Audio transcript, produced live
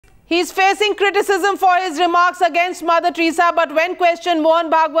He's facing criticism for his remarks against Mother Teresa, but when questioned,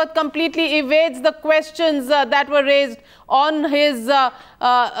 Mohan Bhagwat completely evades the questions that were raised on his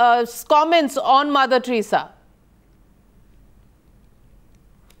comments on Mother Teresa.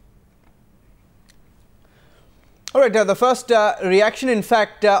 All right, the first reaction, in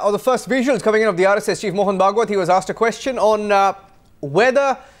fact, or the first visuals coming in of the RSS Chief Mohan Bhagwat. He was asked a question on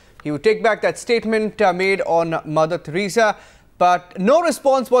whether he would take back that statement made on Mother Teresa, but no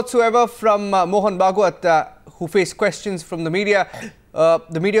response whatsoever from Mohan Bhagwat, who faced questions from the media.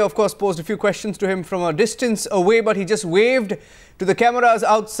 The media, of course, posed a few questions to him from a distance away, but he just waved to the cameras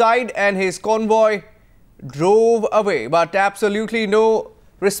outside and his convoy drove away. But absolutely no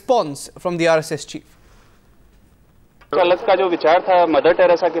response from the RSS chief. कल का जो विचार था mother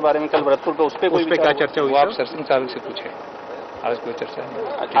Teresa के बारे में कल भरतपुर पे उस पे क्या चर्चा हुई? वो आप सरसिंह साहब से पूछे, आज कोई चर्चा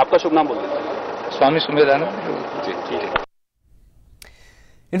नहीं। आपका शुभ नाम बोलिए। स्वामी सुमेधानंद जी।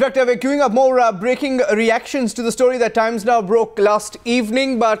 In fact, we're queuing up more breaking reactions to the story that Times Now broke last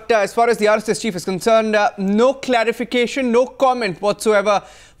evening. But as far as the RSS chief is concerned, no clarification, no comment whatsoever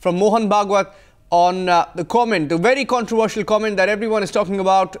from Mohan Bhagwat on the comment, the very controversial comment that everyone is talking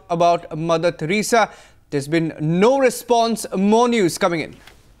about Mother Teresa. There's been no response. More news coming in.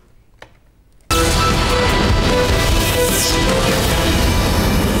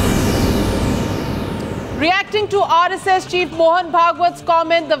 Reacting to RSS Chief Mohan Bhagwat's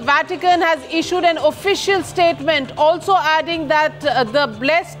comment, the Vatican has issued an official statement, also adding that the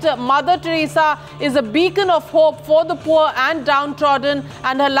Blessed Mother Teresa is a beacon of hope for the poor and downtrodden,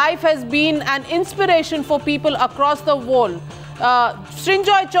 and her life has been an inspiration for people across the world.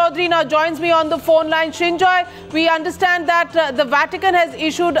 Srinjoy Chaudhary now joins me on the phone line. Srinjoy, we understand that the Vatican has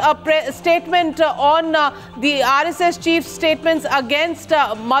issued a statement on the RSS chief's statements against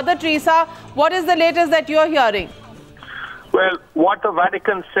Mother Teresa. What is the latest that you're hearing? Well, what the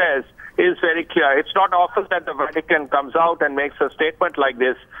Vatican says is very clear. It's not often that the Vatican comes out and makes a statement like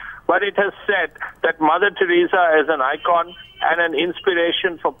this, but it has said that Mother Teresa is an icon and an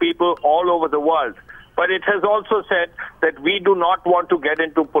inspiration for people all over the world. But it has also said that we do not want to get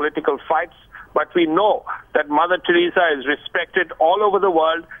into political fights, but we know that Mother Teresa is respected all over the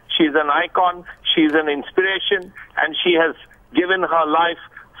world. She's an icon, she's an inspiration, and she has given her life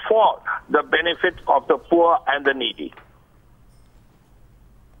for the benefit of the poor and the needy.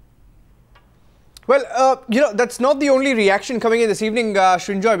 Well, that's not the only reaction coming in this evening,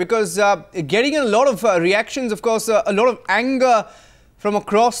 Srinjoy, because getting a lot of reactions, of course, a lot of anger from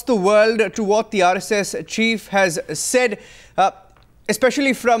across the world to what the RSS chief has said,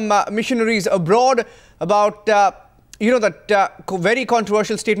 especially from missionaries abroad about, that very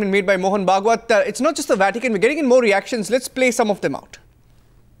controversial statement made by Mohan Bhagwat. It's not just the Vatican. We're getting in more reactions. Let's play some of them out.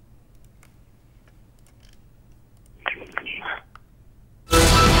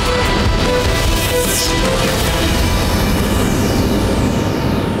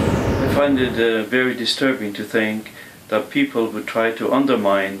 I find it very disturbing to think that people would try to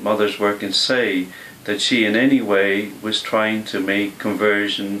undermine Mother's work and say that she in any way was trying to make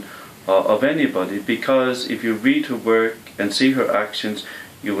conversion of anybody, because if you read her work and see her actions,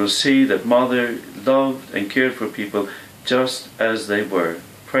 you will see that Mother loved and cared for people just as they were,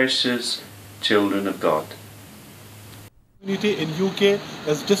 precious children of God. The community in UK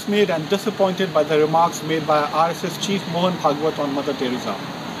is dismayed and disappointed by the remarks made by RSS Chief Mohan Bhagwat on Mother Teresa.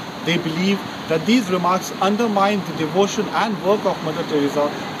 They believe that these remarks undermine the devotion and work of Mother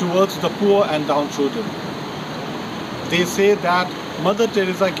Teresa towards the poor and downtrodden. They say that Mother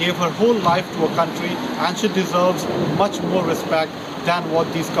Teresa gave her whole life to a country and she deserves much more respect than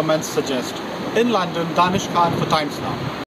what these comments suggest. In London, Danish Khan for Times Now.